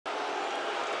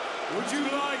Would you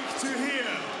like to hear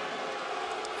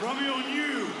from your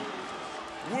new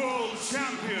world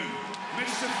champion,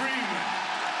 Mr. Freeman?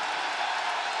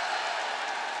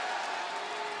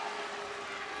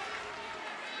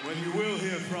 Well, you will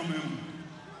hear from him,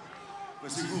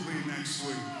 but it will be next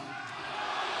week.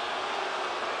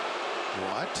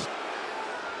 What?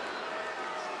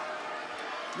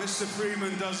 Mr.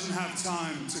 Freeman doesn't have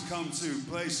time to come to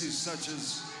places such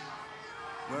as,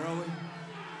 where are we?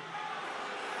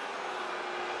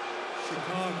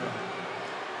 Chicago.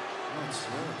 Oh, it's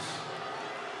worse.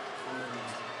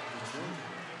 Detroit.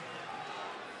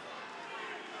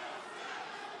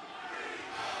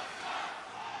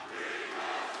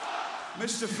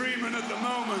 Mr. Freeman at the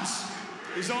moment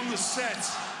is on the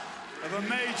set of a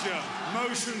major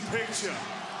motion picture.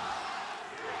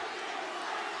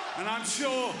 And I'm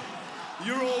sure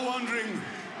you're all wondering,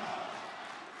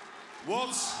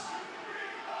 what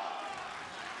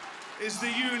is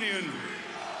the union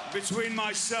between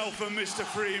myself and Mr.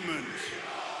 Freeman?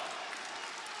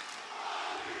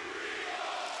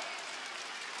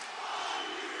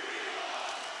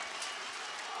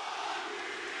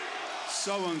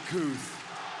 So uncouth.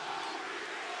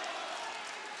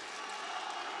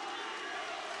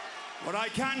 What I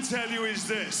can tell you is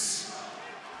this.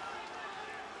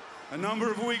 A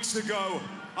number of weeks ago,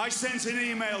 I sent an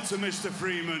email to Mr.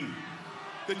 Freeman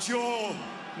that you're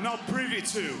not privy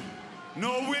to,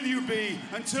 nor will you be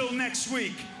until next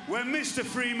week, when Mr.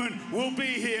 Freeman will be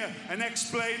here and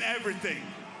explain everything.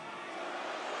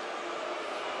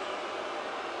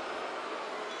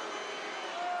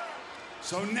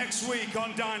 So next week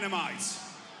on Dynamite,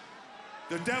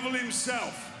 the devil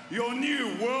himself, your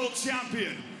new world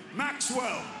champion,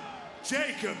 Maxwell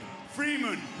Jacob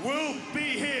Freeman, will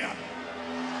be here.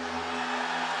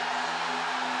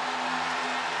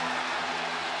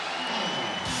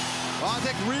 Well, I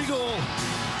think Regal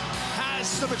has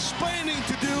some explaining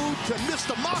to do to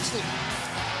Mr. Moxley.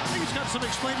 I think he's got some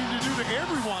explaining to do to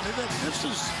everyone. This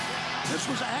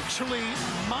was actually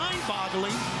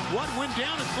mind-boggling what went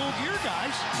down in Full Gear,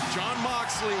 guys. Jon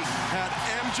Moxley had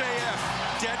MJF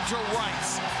dead to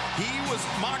rights.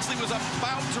 Moxley was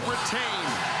about to retain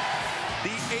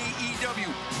the AEW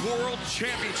World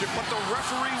Championship, but the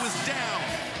referee was down.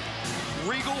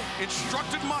 Regal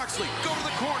instructed Moxley, go to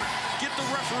the corner, get the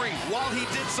referee. While he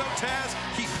did so, Taz,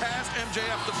 he passed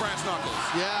MJF the brass knuckles.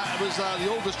 Yeah, it was the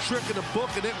oldest trick in the book,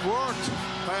 and it worked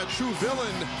by a true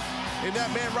villain in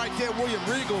that man right there, William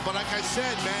Regal. But like I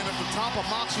said, man, at the top of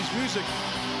Moxley's music,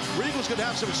 Regal's gonna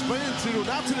have some explaining to do,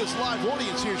 not to this live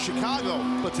audience here in Chicago,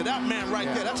 but to that man right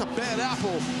there. That's a bad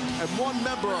apple, and one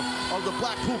member of the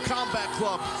Blackpool Combat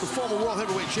Club, the former World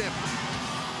Heavyweight Champion.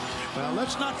 Well,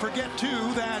 let's not forget,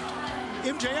 too, that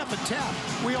MJF had tapped.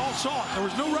 We all saw it. There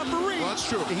was no referee. Well, that's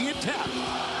true. He had tapped.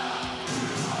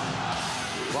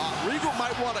 Well, Regal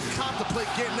might want to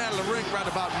contemplate getting out of the ring right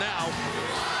about now.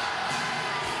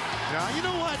 Now, you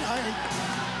know what?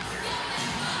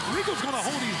 Regal's going to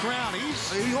hold his ground.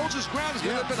 He holds his ground. He's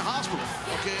going to end up in the hospital.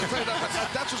 Okay,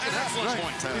 that's what's going to happen.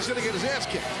 Right. He's going to get his ass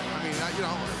kicked. I mean, you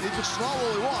know, he can snarl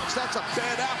all he wants. That's a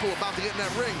bad apple about to get in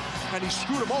that ring, and he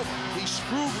screwed him over. He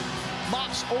screwed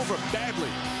Mox over badly.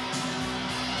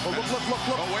 Oh, look.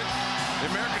 Oh, wait.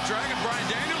 The American Dragon, Bryan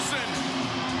Danielson,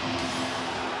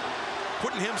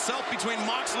 putting himself between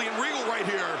Moxley and Regal right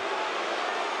here.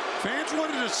 Fans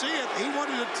wanted to see it. He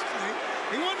wanted to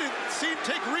see him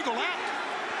take Regal out.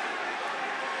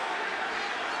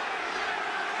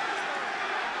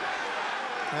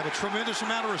 I have a tremendous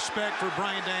amount of respect for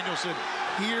Bryan Danielson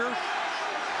here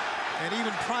and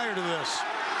even prior to this.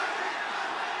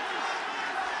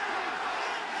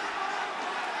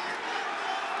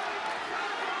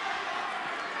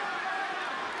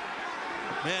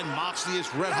 Man, Moxley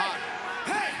is red hot.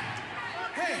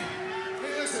 Hey,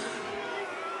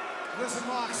 listen,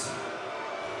 Mox.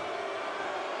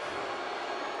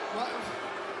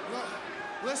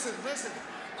 Listen.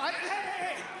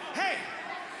 Hey,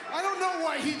 I don't know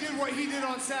why he did what he did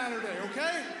on Saturday,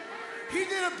 okay? He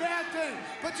did a bad thing,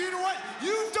 but you know what?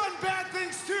 You've done bad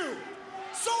things too.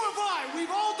 So have I.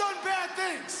 We've all done bad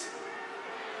things.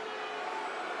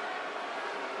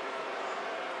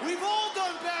 We've all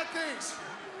done bad things.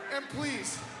 And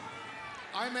please,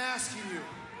 I'm asking you,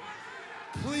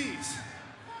 please,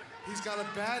 he's got a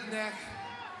bad neck.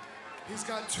 He's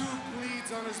got 2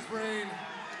 bleeds on his brain.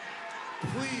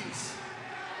 Please,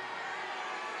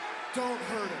 don't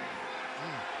hurt him.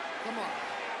 Come on.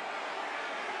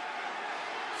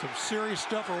 Some serious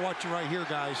stuff we're watching right here,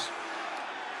 guys.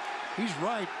 He's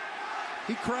right.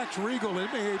 He cracks Regal.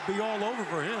 It may be all over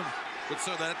for him. But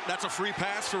so that's a free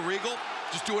pass for Regal?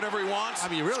 Just do whatever he wants? I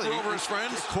mean, really, screw over his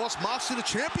friends? It cost Moxley the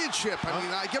championship. I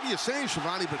mean, I get what you're saying,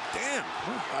 Schiavone, but damn.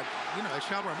 Well, you know,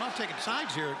 I'm not taking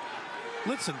sides here.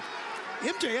 Listen,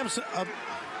 MJF's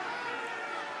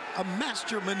a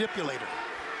master manipulator.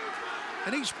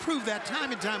 And he's proved that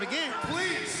time and time again.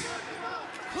 Please.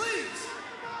 Please.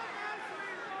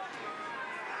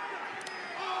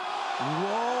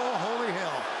 Whoa, holy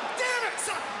hell. Damn it!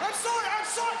 I'm sorry.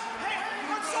 Hey,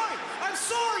 I'm sorry. I'm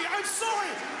sorry.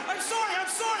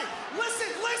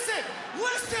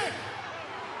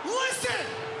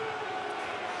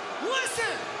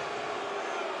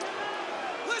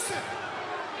 Listen.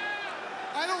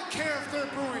 I don't care if they're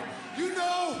booing. You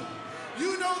know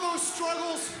those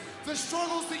struggles, the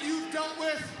struggles that you've dealt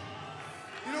with.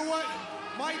 You know what?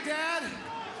 My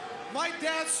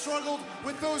dad struggled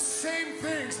with those same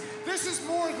things. This is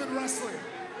more than wrestling.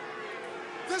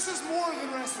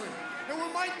 And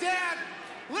when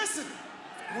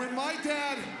my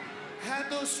dad had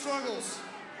those struggles,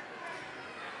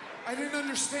 I didn't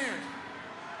understand.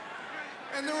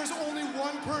 And there was only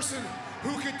one person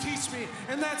who could teach me,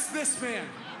 and that's this man.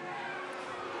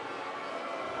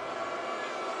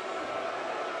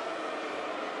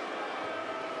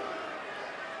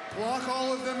 Block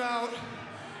all of them out,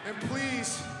 and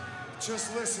please,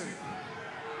 just listen.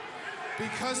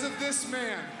 Because of this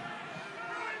man,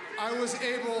 I was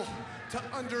able to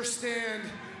understand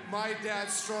my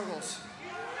dad's struggles.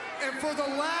 And for the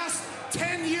last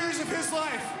 10 years of his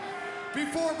life,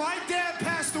 before my dad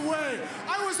passed away,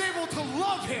 I was able to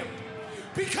love him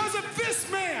because of this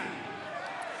man.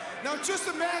 Now just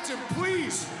imagine,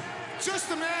 please,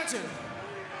 just imagine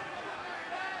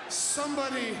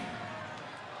somebody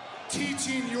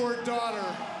teaching your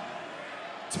daughter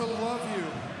to love you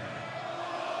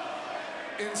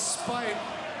in spite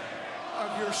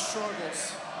of your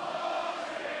struggles.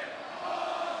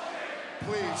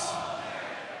 Please,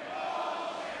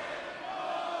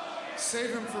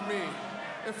 save him for me.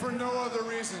 If for no other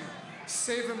reason,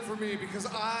 save him for me because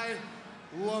I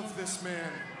love this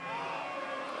man.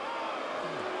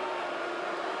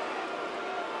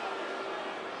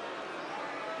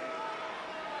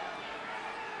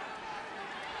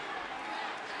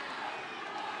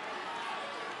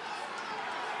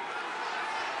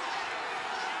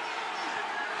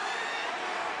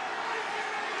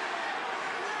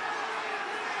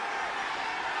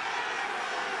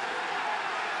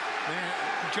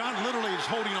 John literally is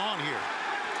holding on here.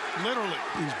 Literally.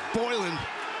 He's boiling.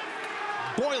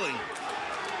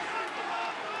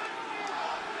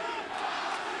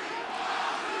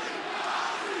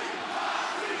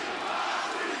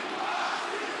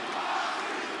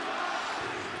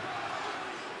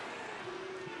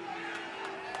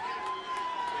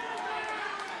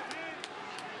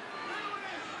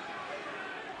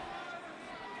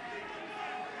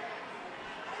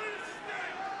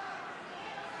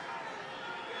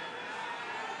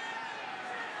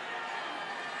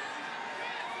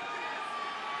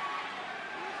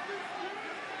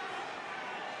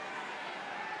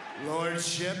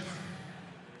 Lordship,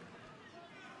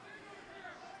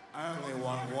 I only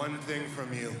want one thing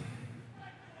from you.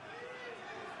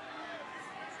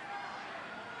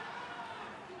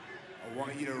 I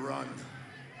want you to run.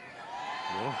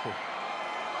 Whoa.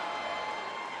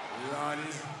 Run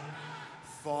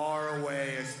far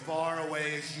away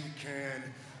as you can,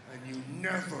 and you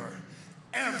never,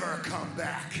 ever come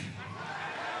back.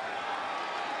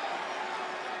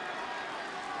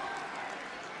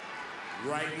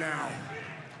 Right now,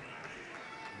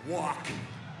 walk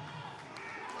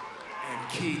and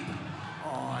keep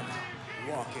on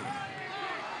walking.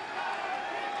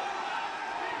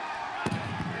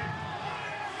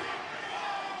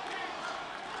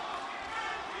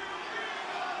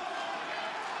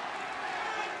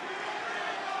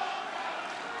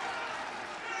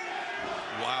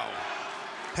 Wow.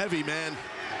 Heavy, man.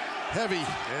 Heavy.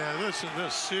 Yeah, this is a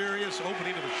serious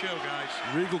opening of the show, guys.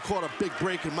 Regal caught a big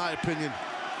break, in my opinion.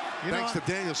 Thanks to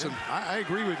Danielson. I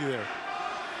agree with you there.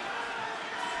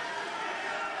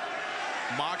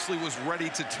 Moxley was ready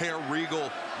to tear Regal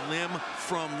limb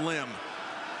from limb.